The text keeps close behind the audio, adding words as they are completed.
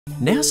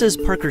NASA's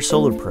Parker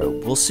Solar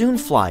Probe will soon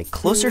fly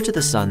closer to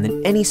the Sun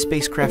than any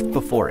spacecraft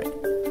before it,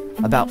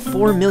 about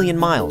 4 million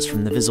miles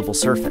from the visible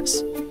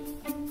surface.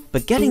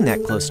 But getting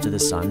that close to the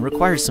Sun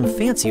requires some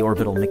fancy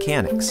orbital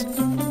mechanics.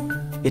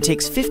 It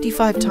takes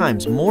 55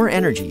 times more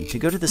energy to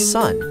go to the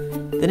Sun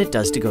than it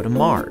does to go to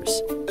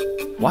Mars.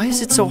 Why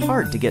is it so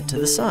hard to get to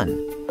the Sun?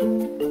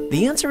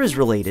 The answer is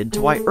related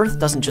to why Earth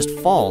doesn't just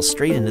fall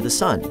straight into the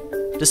Sun,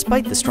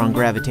 despite the strong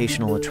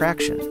gravitational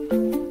attraction.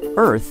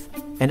 Earth,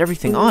 and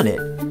everything on it,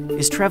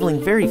 is traveling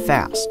very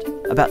fast,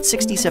 about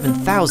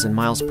 67,000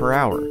 miles per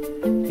hour,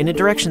 in a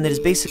direction that is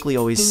basically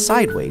always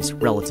sideways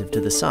relative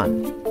to the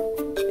Sun.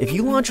 If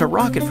you launch a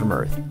rocket from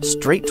Earth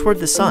straight toward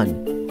the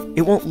Sun,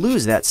 it won't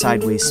lose that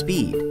sideways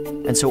speed,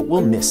 and so it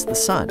will miss the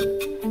Sun.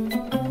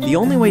 The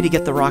only way to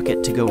get the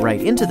rocket to go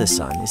right into the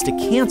Sun is to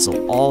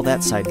cancel all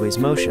that sideways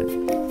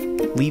motion.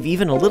 Leave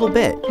even a little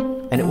bit,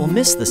 and it will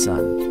miss the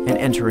Sun and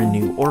enter a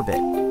new orbit.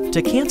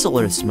 To cancel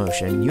Earth's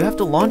motion, you have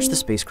to launch the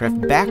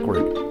spacecraft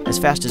backward as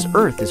fast as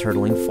Earth is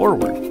hurtling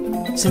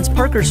forward. Since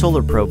Parker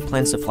Solar Probe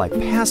plans to fly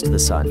past the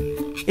Sun,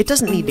 it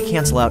doesn't need to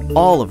cancel out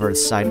all of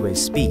Earth's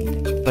sideways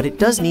speed, but it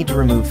does need to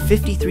remove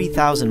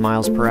 53,000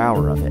 miles per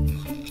hour of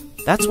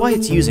it. That's why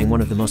it's using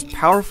one of the most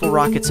powerful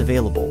rockets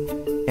available,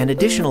 and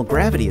additional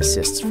gravity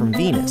assists from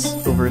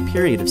Venus over a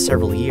period of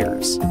several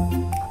years.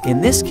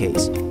 In this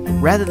case,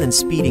 rather than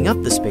speeding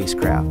up the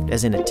spacecraft,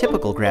 as in a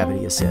typical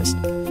gravity assist,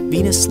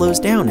 Venus slows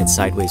down its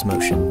sideways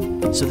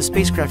motion, so the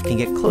spacecraft can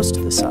get close to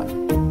the Sun.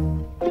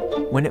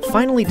 When it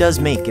finally does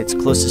make its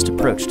closest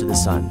approach to the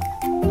Sun,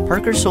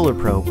 Parker Solar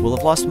Probe will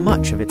have lost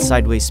much of its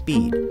sideways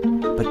speed,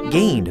 but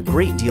gained a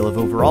great deal of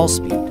overall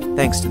speed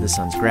thanks to the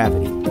Sun's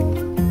gravity.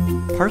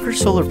 Parker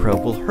Solar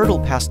Probe will hurtle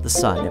past the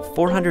Sun at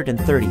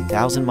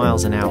 430,000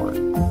 miles an hour,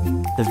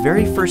 the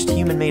very first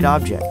human-made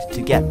object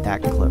to get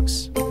that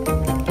close.